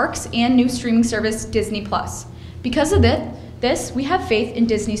their parks and new streaming service Disney Plus. Because of this, we have faith in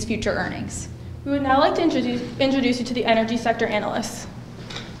Disney's future earnings. We would now like to introduce you to the energy sector analysts.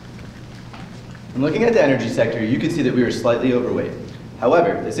 When looking at the energy sector, you can see that we are slightly overweight.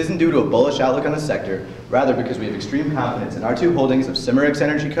 However, this isn't due to a bullish outlook on the sector, rather because we have extreme confidence in our two holdings of Cimarex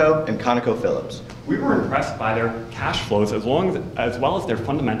Energy Co. and ConocoPhillips. We were impressed by their cash flows as well as their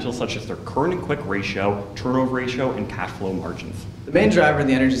fundamentals such as their current and quick ratio, turnover ratio, and cash flow margins. The main driver of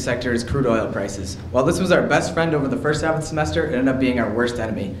the energy sector is crude oil prices. While this was our best friend over the first half of the semester, it ended up being our worst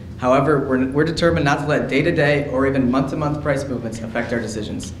enemy. However, we're determined not to let day-to-day or even month-to-month price movements affect our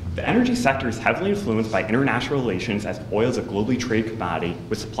decisions. The energy sector is heavily influenced by international relations as oil is a globally traded commodity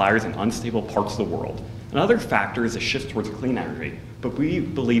with suppliers in unstable parts of the world. Another factor is a shift towards clean energy, but we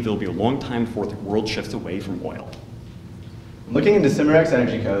believe it will be a long time before the world shifts away from oil. Looking into Cimarex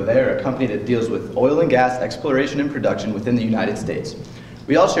Energy Co., they are a company that deals with oil and gas exploration and production within the United States.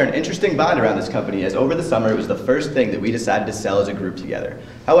 We all share an interesting bond around this company, as over the summer it was the first thing that we decided to sell as a group together.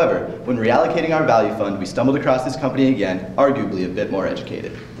 However, when reallocating our value fund, we stumbled across this company again, arguably a bit more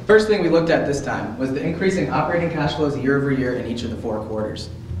educated. The first thing we looked at this time was the increasing operating cash flows year over year in each of the 4 quarters.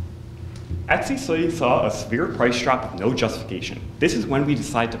 Etsy saw a severe price drop with no justification. This is when we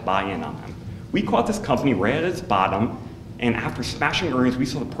decided to buy in on them. We caught this company right at its bottom, and after smashing earnings, we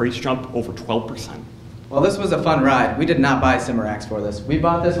saw the price jump over 12%. While this was a fun ride, we did not buy Cimarex for this. We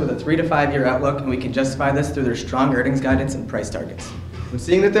bought this with a 3 to 5 year outlook, and we can justify this through their strong earnings guidance and price targets. When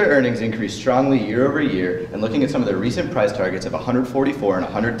seeing that their earnings increased strongly year over year, and looking at some of their recent price targets of $144 and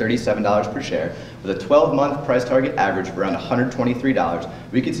 $137 per share, with a 12-month price target average of around $123,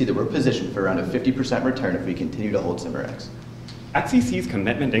 we can see that we're positioned for around a 50% return if we continue to hold Cimarex. XCC's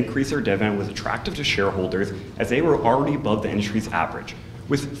commitment to increase their dividend was attractive to shareholders as they were already above the industry's average.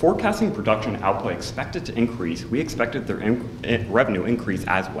 With forecasting production output expected to increase, we expected their revenue increase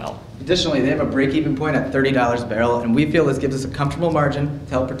as well. Additionally, they have a break-even point at $30 a barrel, and we feel this gives us a comfortable margin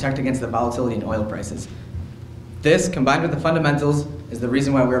to help protect against the volatility in oil prices. This, combined with the fundamentals, is the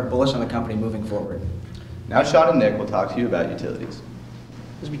reason why we're bullish on the company moving forward. Now Sean and Nick will talk to you about utilities.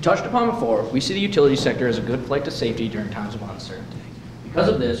 As we touched upon before, we see the utility sector as a good flight to safety during times of uncertainty. Because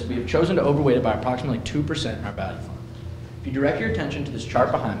of this, we have chosen to overweight it by approximately 2% in our value fund. If you direct your attention to this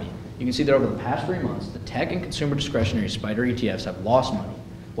chart behind me, you can see that over the past 3 months, the tech and consumer discretionary SPDR ETFs have lost money,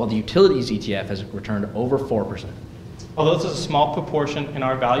 while the utilities ETF has returned over 4%. Although this is a small proportion in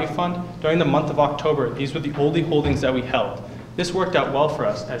our value fund, during the month of October, these were the only holdings that we held. This worked out well for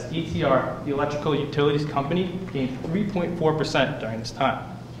us as ETR, the electrical utilities company, gained 3.4% during this time.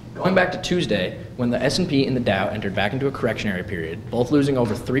 Going back to Tuesday, when the S&P and the Dow entered back into a correctionary period, both losing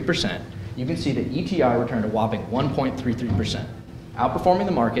over 3%, you can see that ETR returned a whopping 1.33%, outperforming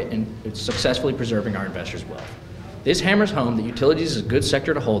the market and successfully preserving our investors' wealth. This hammers home that utilities is a good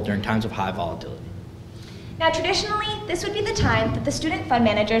sector to hold during times of high volatility. Now, traditionally, this would be the time that the student fund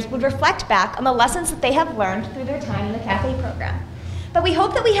managers would reflect back on the lessons that they have learned through their time in the CAFE program. But we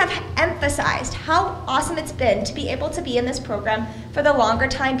hope that we have emphasized how awesome it's been to be able to be in this program for the longer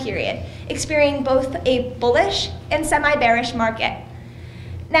time period, experiencing both a bullish and semi-bearish market.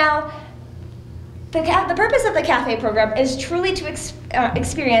 Now, the purpose of the CAFE program is truly to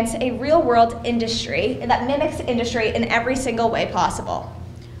experience a real-world industry that mimics industry in every single way possible.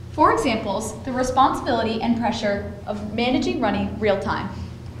 For examples, the responsibility and pressure of managing running real time.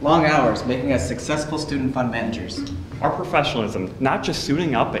 Long hours, making us successful student fund managers. Our professionalism, not just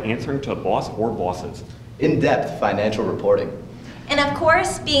suiting up but answering to a boss or bosses. In-depth financial reporting. And of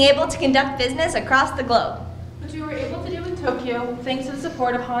course, being able to conduct business across the globe. Which we were able to do in Tokyo thanks to the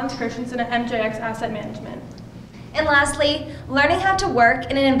support of Hans Christensen at MJX Asset Management. And lastly, learning how to work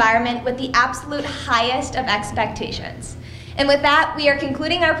in an environment with the absolute highest of expectations. And with that, we are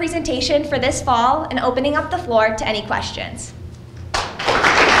concluding our presentation for this fall and opening up the floor to any questions.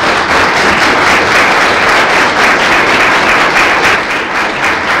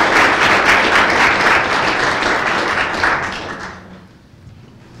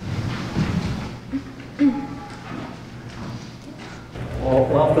 Well,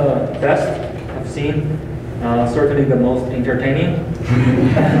 one of the best I've seen, certainly the most entertaining.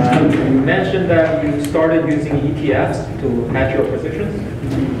 You mentioned that you started using ETFs to hedge your positions.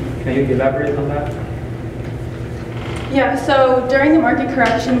 Can you elaborate on that? Yeah, so during the market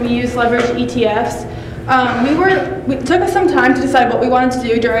correction, we use leverage ETFs. It took us some time to decide what we wanted to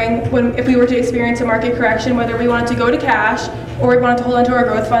do if we were to experience a market correction, whether we wanted to go to cash or we wanted to hold onto our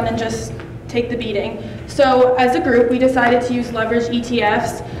growth fund and just take the beating. So as a group, we decided to use leveraged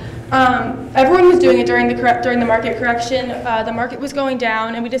ETFs. Everyone was doing it during the market correction. The market was going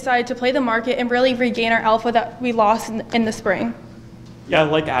down, and we decided to play the market and really regain our alpha that we lost in the spring. Yeah,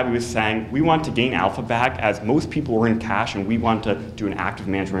 like Abby was saying, we want to gain alpha back as most people were in cash, and we want to do an active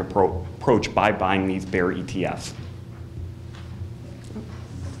management approach by buying these bear ETFs.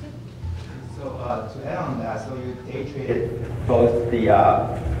 So to add on that, so you day traded both the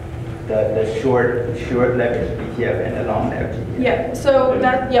short leverage ETF and the long leverage ETF. Yeah,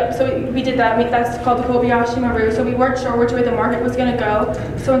 so we did that. That's called the Kobayashi Maru. So we weren't sure which way the market was going to go.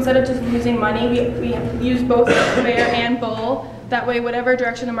 So instead of just losing money, we used both bear and bull. That way, whatever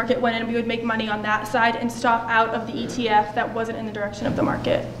direction the market went in, we would make money on that side and stop out of the ETF that wasn't in the direction of the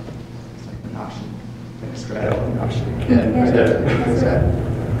market. An option. An option.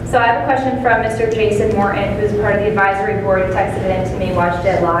 So I have a question from Mr. Jason Morton, who's part of the advisory board. He texted it in to me, watched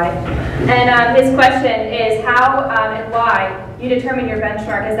it live. And his question is how and why you determine your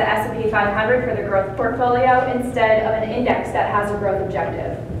benchmark as the S&P 500 for the growth portfolio instead of an index that has a growth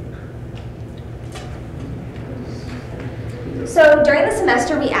objective. So during the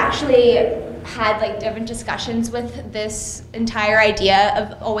semester, we actually had different discussions with this entire idea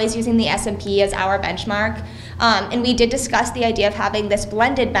of always using the S&P as our benchmark. And we did discuss the idea of having this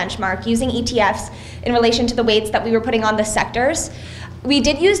blended benchmark using ETFs in relation to the weights that we were putting on the sectors. We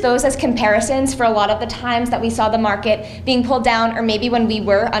did use those as comparisons for a lot of the times that we saw the market being pulled down, or maybe when we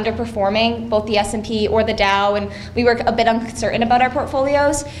were underperforming both the S&P or the Dow, and we were a bit uncertain about our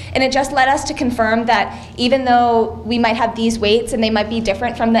portfolios. And it just led us to confirm that even though we might have these weights and they might be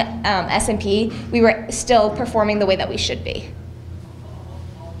different from the S&P, we were still performing the way that we should be.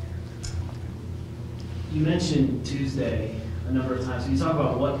 You mentioned Tuesday a number of times. Can you talk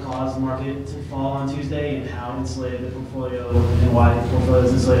about what caused the market to fall on Tuesday and how insulated the portfolio and why the portfolio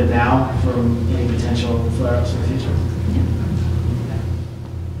is insulated now from any potential flare-ups in the future?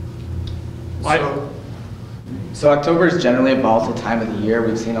 So October is generally a volatile time of the year.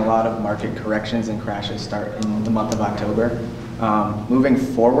 We've seen a lot of market corrections and crashes start in the month of October. Moving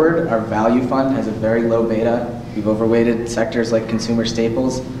forward, our value fund has a very low beta. We've overweighted sectors like consumer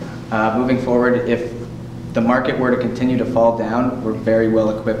staples. Moving forward, if the market were to continue to fall down, we're very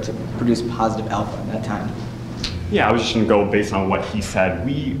well equipped to produce positive alpha in that time. Yeah, I was just going to go based on what he said.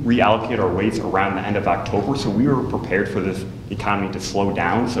 We reallocate our weights around the end of October, so we were prepared for this economy to slow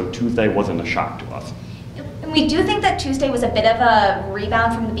down, so Tuesday wasn't a shock to us. And we do think that Tuesday was a bit of a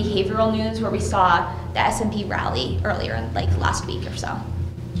rebound from the behavioral news where we saw the S&P rally earlier in last week or so.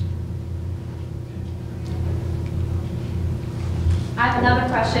 I have another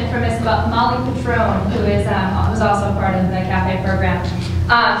question from Ms. Molly Patrone, who is who's also part of the CAFE program.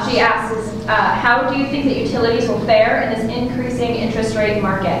 She asks, how do you think that utilities will fare in this increasing interest rate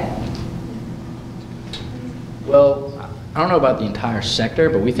market? Well, I don't know about the entire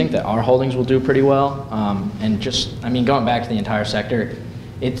sector, but we think that our holdings will do pretty well. Going back to the entire sector,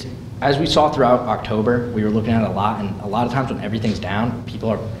 as we saw throughout October, we were looking at it a lot, and a lot of times when everything's down, people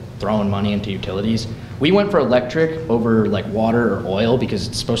are throwing money into utilities. We went for electric over water or oil because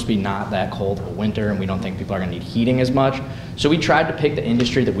it's supposed to be not that cold of a winter and we don't think people are going to need heating as much. So we tried to pick the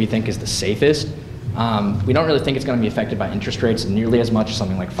industry that we think is the safest. We don't really think it's going to be affected by interest rates nearly as much as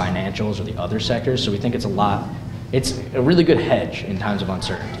something like financials or the other sectors. So we think it's a really good hedge in times of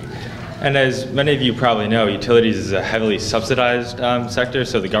uncertainty. And as many of you probably know, utilities is a heavily subsidized sector,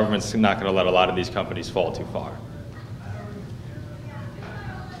 so the government's not going to let a lot of these companies fall too far.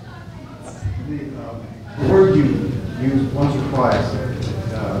 The word you used once or twice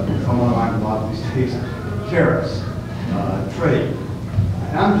come on mind a lot these days: tariffs, trade.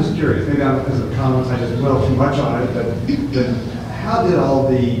 And I'm just curious, maybe because of the comments I just dwelled too much on it, but how did all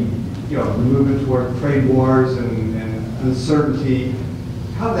the movement toward trade wars and uncertainty,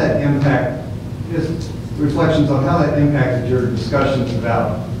 how did that impact, just reflections on how that impacted your discussions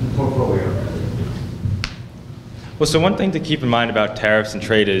about the portfolio? Well, so one thing to keep in mind about tariffs and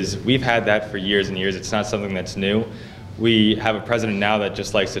trade is we've had that for years and years. It's not something that's new. We have a president now that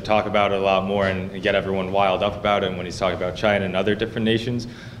just likes to talk about it a lot more and get everyone wild up about it when he's talking about China and other different nations.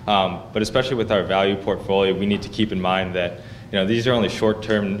 But especially with our value portfolio, we need to keep in mind that these are only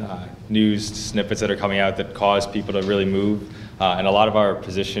short-term news snippets that are coming out that cause people to really move. And a lot of our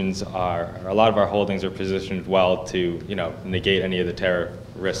holdings are positioned well to negate any of the tariff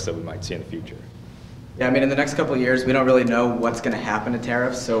risks that we might see in the future. Yeah, in the next couple of years, we don't really know what's going to happen to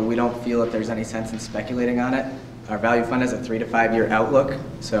tariffs, so we don't feel that there's any sense in speculating on it. Our value fund has a 3 to 5 year outlook,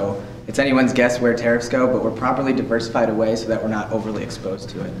 so it's anyone's guess where tariffs go, but we're properly diversified away so that we're not overly exposed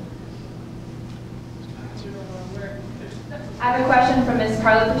to it. I have a question from Ms.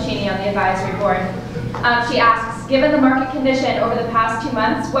 Carla Puccini on the advisory board. She asks, given the market condition over the past 2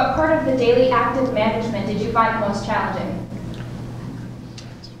 months, what part of the daily active management did you find most challenging?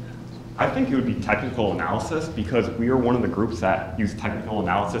 I think it would be technical analysis, because we are one of the groups that use technical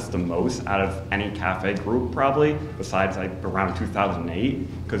analysis the most out of any cafe group probably, besides like around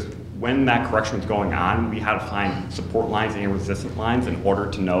 2008, because when that correction was going on, we had to find support lines and resistance lines in order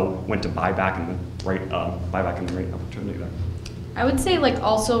to know when to buy back in the right opportunity there. I would say like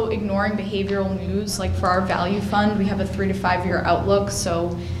also ignoring behavioral news. Like for our value fund, we have a 3 to 5 year outlook,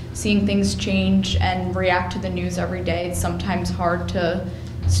 so seeing things change and react to the news every day, it's sometimes hard to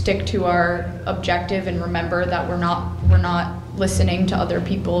stick to our objective and remember that we're not listening to other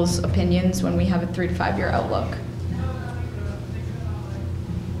people's opinions when we have a 3 to 5 year outlook.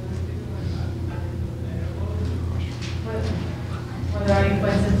 Were there any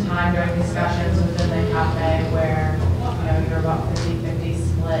points in time during discussions within the cafe where you're about 50-50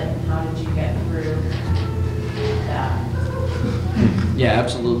 split, and how did you get through that? Yeah,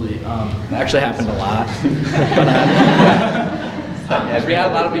 absolutely. It actually happened a lot. But, we had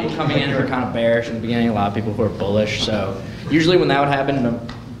a lot of people coming in who were kind of bearish in the beginning, a lot of people who were bullish. So usually when that would happen,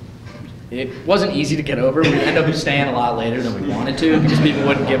 it wasn't easy to get over. We'd end up staying a lot later than we wanted to because people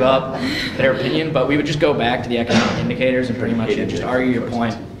wouldn't give up their opinion. But we would just go back to the economic indicators and pretty much just argue your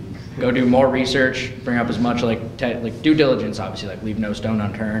point. Go do more research, bring up as much like due diligence, obviously, like leave no stone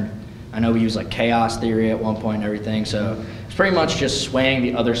unturned. I know we use like chaos theory at one point and everything. So it's pretty much just swaying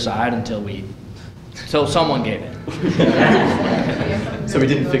the other side until someone gave in. So we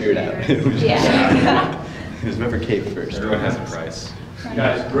didn't figure it out. It was it was never caved first. Everyone has a price.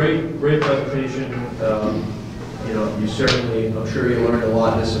 Guys, great presentation. You certainly, I'm sure you learned a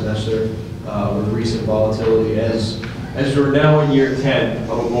lot this semester with recent volatility. As we're now in year 10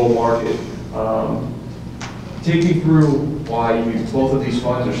 of a bull market, take me through why both of these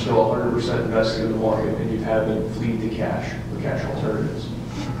funds are still 100% invested in the market and you haven't fleed to cash or cash alternatives.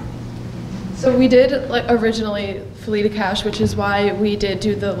 So we did originally flee to cash, which is why we did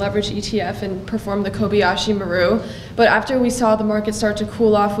do the leverage ETF and perform the Kobayashi Maru. But after we saw the market start to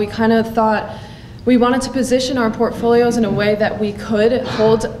cool off, we kind of thought we wanted to position our portfolios in a way that we could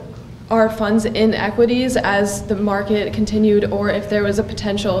hold our funds in equities as the market continued, or if there was a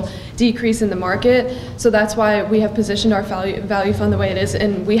potential decrease in the market. So that's why we have positioned our value fund the way it is,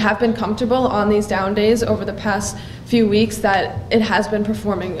 and we have been comfortable on these down days over the past few weeks that it has been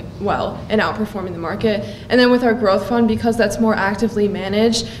performing well and outperforming the market. And then with our growth fund, because that's more actively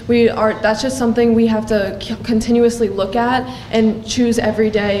managed, that's just something we have to continuously look at and choose every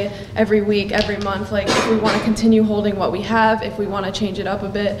day, every week, every month, like if we want to continue holding what we have, if we want to change it up a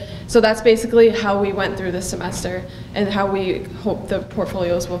bit. So that's basically how we went through this semester and how we hope the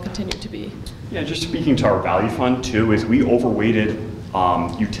portfolios will continue to be. Yeah, just speaking to our value fund too, is we overweighted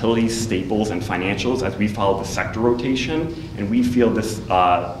utilities, staples, and financials as we follow the sector rotation, and we feel this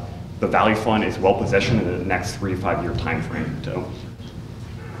the value fund is well positioned in the next 3 to 5 year time frame too.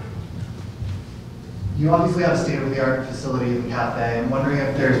 You obviously have a state-of-the-art facility in the cafe. I'm wondering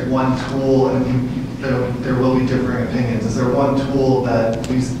if there's one tool, and there will be differing opinions. Is there one tool that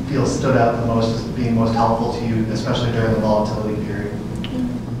you feel stood out the most as being most helpful to you, especially during the volatility period?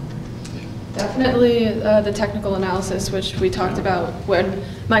 Definitely the technical analysis, which we talked about when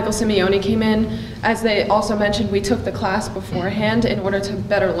Michael Simeone came in. As they also mentioned, we took the class beforehand in order to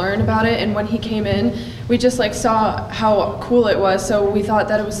better learn about it, and when he came in, we just saw how cool it was, so we thought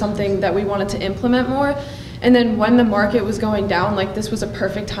that it was something that we wanted to implement more. And then when the market was going down, this was a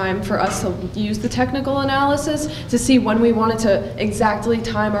perfect time for us to use the technical analysis to see when we wanted to exactly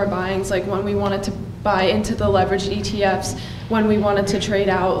time our buyings, like when we wanted to buy into the leveraged ETFs, when we wanted to trade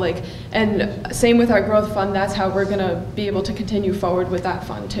out, and same with our growth fund. That's how we're gonna be able to continue forward with that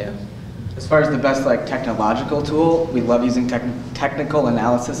fund too. As far as the best technological tool, we love using technical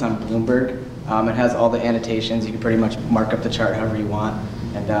analysis on Bloomberg. It has all the annotations. You can pretty much mark up the chart however you want,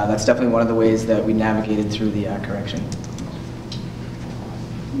 and that's definitely one of the ways that we navigated through the correction.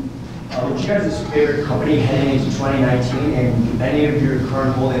 What's your guys' favorite company heading into 2019, and do any of your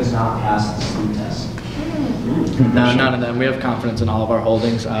current holdings not pass the sleep test? No, none of them. We have confidence in all of our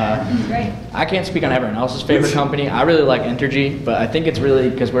holdings. Great. I can't speak on everyone else's favorite company. I really like Entergy, but I think it's really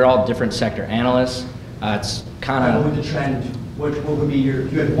because we're all different sector analysts. It's kind of... What would the trend, what would be your,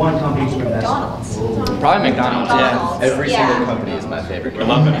 if you had one company to invest McDonald's. in? Probably McDonald's, yeah. Every single company is my favorite. I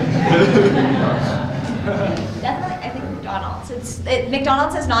love it. Definitely, I think McDonald's.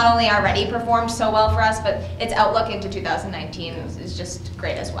 McDonald's has not only already performed so well for us, but its outlook into 2019 is just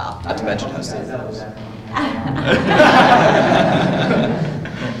great as well. Not to mention how safe it is.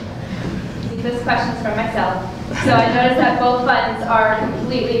 This question's from myself. So I noticed that both funds are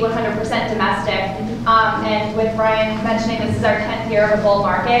completely 100% domestic. And with Brian mentioning this is our 10th year of a bull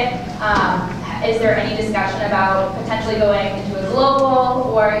market, is there any discussion about potentially going into a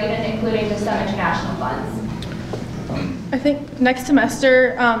global or even including just some international funds? I think next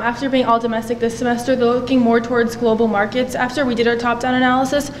semester, after being all domestic this semester, they're looking more towards global markets. After we did our top-down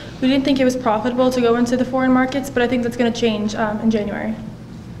analysis, we didn't think it was profitable to go into the foreign markets, but I think that's going to change in January.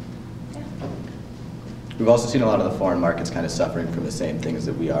 We've also seen a lot of the foreign markets kind of suffering from the same things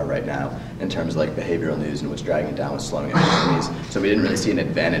that we are right now in terms of like behavioral news and what's dragging it down with slowing economies. So we didn't really see an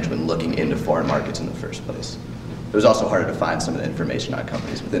advantage when looking into foreign markets in the first place. It was also harder to find some of the information on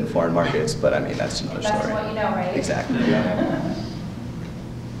companies within foreign markets, but I mean, that's another story. That's what you know, right? Exactly. Yeah.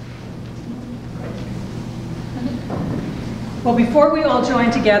 Well, before we all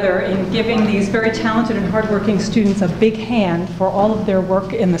join together in giving these very talented and hardworking students a big hand for all of their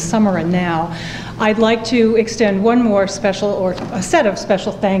work in the summer and now, I'd like to extend one more special, or a set of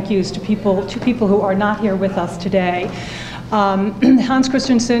special thank yous to people who are not here with us today. Hans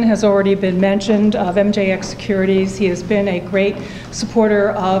Christensen has already been mentioned of MJX Securities. He has been a great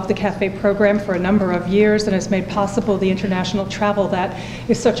supporter of the CAFE program for a number of years and has made possible the international travel that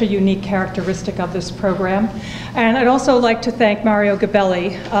is such a unique characteristic of this program. And I'd also like to thank Mario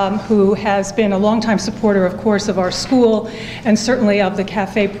Gabelli, who has been a longtime supporter, of course, of our school and certainly of the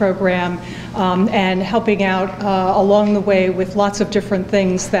CAFE program, and helping out along the way with lots of different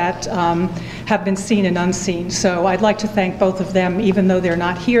things that have been seen and unseen. So I'd like to thank both of them, even though they're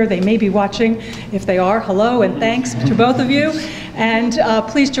not here. They may be watching. If they are, hello and thanks to both of you. And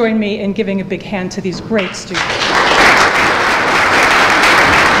please join me in giving a big hand to these great students.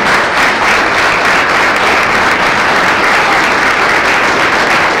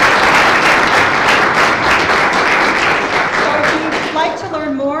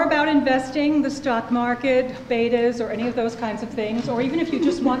 Investing, the stock market, betas, or any of those kinds of things, or even if you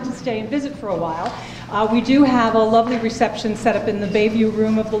just want to stay and visit for a while, we do have a lovely reception set up in the Bayview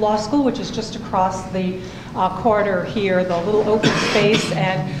room of the law school, which is just across the corridor here, the little open space,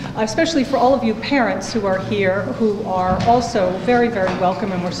 and especially for all of you parents who are here, who are also very, very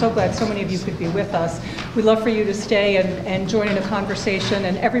welcome, and we're so glad so many of you could be with us. We'd love for you to stay and join in a conversation,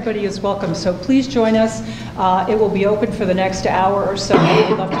 and everybody is welcome, so please join us. It will be open for the next hour or so.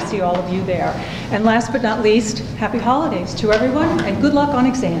 We'd love to see all of you there. And last but not least, happy holidays to everyone, and good luck on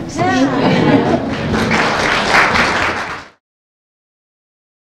exams. Yeah.